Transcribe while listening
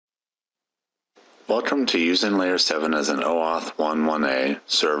Welcome to using Layer 7 as an OAuth 1.1a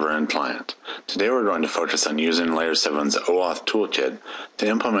server and client. Today we're going to focus on using Layer 7's OAuth toolkit to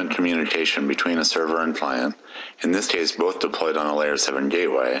implement communication between a server and client, in this case both deployed on a Layer 7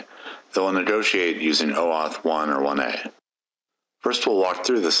 gateway, that will negotiate using OAuth 1 or 1a. First we'll walk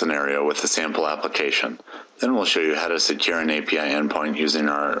through the scenario with a sample application, then we'll show you how to secure an API endpoint using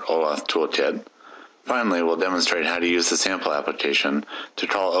our OAuth toolkit. Finally, we'll demonstrate how to use the sample application to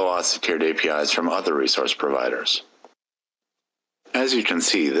call OAuth secured APIs from other resource providers. As you can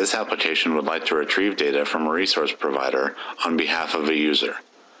see, this application would like to retrieve data from a resource provider on behalf of a user.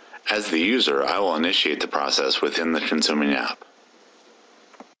 As the user, I will initiate the process within the consuming app.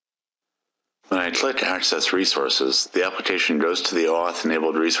 When I click Access Resources, the application goes to the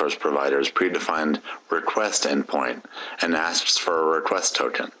OAuth-enabled resource provider's predefined request endpoint and asks for a request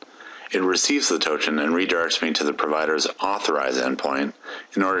token. It receives the token and redirects me to the provider's authorize endpoint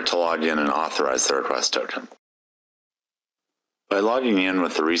in order to log in and authorize the request token. By logging in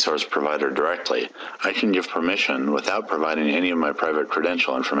with the resource provider directly, I can give permission without providing any of my private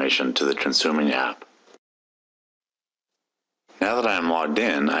credential information to the consuming app. Now that I am logged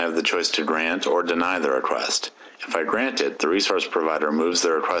in, I have the choice to grant or deny the request. If I grant it, the resource provider moves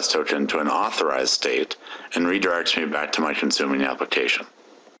the request token to an authorized state and redirects me back to my consuming application.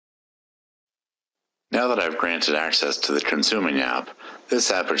 Now that I've granted access to the consuming app, this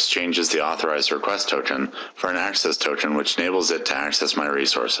app exchanges the authorized request token for an access token which enables it to access my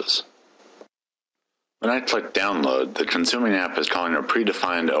resources. When I click Download, the consuming app is calling a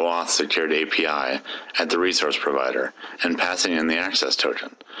predefined OAuth secured API at the resource provider and passing in the access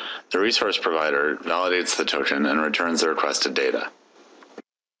token. The resource provider validates the token and returns the requested data.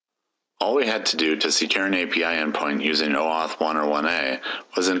 All we had to do to secure an API endpoint using OAuth 1 or 1a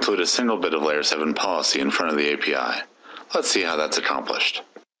was include a single bit of Layer 7 policy in front of the API. Let's see how that's accomplished.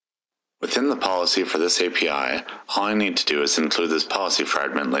 Within the policy for this API, all I need to do is include this policy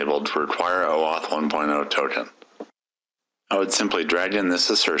fragment labeled Require OAuth 1.0 token. I would simply drag in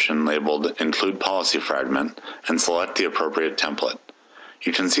this assertion labeled Include Policy Fragment and select the appropriate template.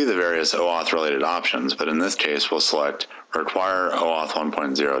 You can see the various OAuth related options, but in this case we'll select Require OAuth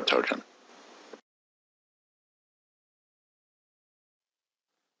 1.0 token.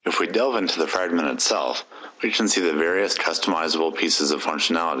 If we delve into the fragment itself, we can see the various customizable pieces of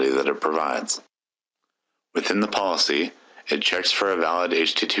functionality that it provides. Within the policy, it checks for a valid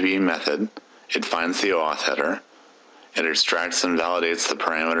HTTP method, it finds the OAuth header, it extracts and validates the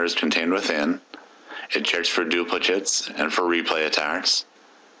parameters contained within, it checks for duplicates and for replay attacks,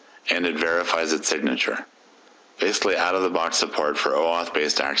 and it verifies its signature. Basically out-of-the-box support for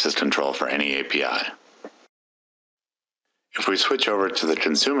OAuth-based access control for any API. If we switch over to the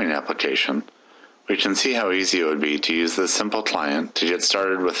consuming application, we can see how easy it would be to use this simple client to get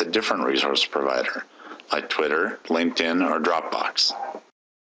started with a different resource provider, like Twitter, LinkedIn, or Dropbox.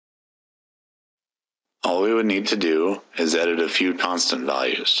 All we would need to do is edit a few constant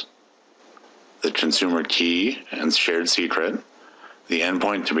values: the consumer key and shared secret, the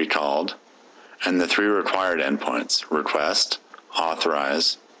endpoint to be called, and the three required endpoints: request,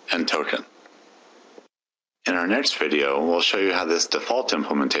 authorize, and token. In our next video, we'll show you how this default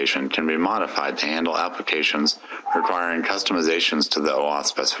implementation can be modified to handle applications requiring customizations to the OAuth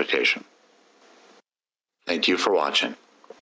specification. Thank you for watching.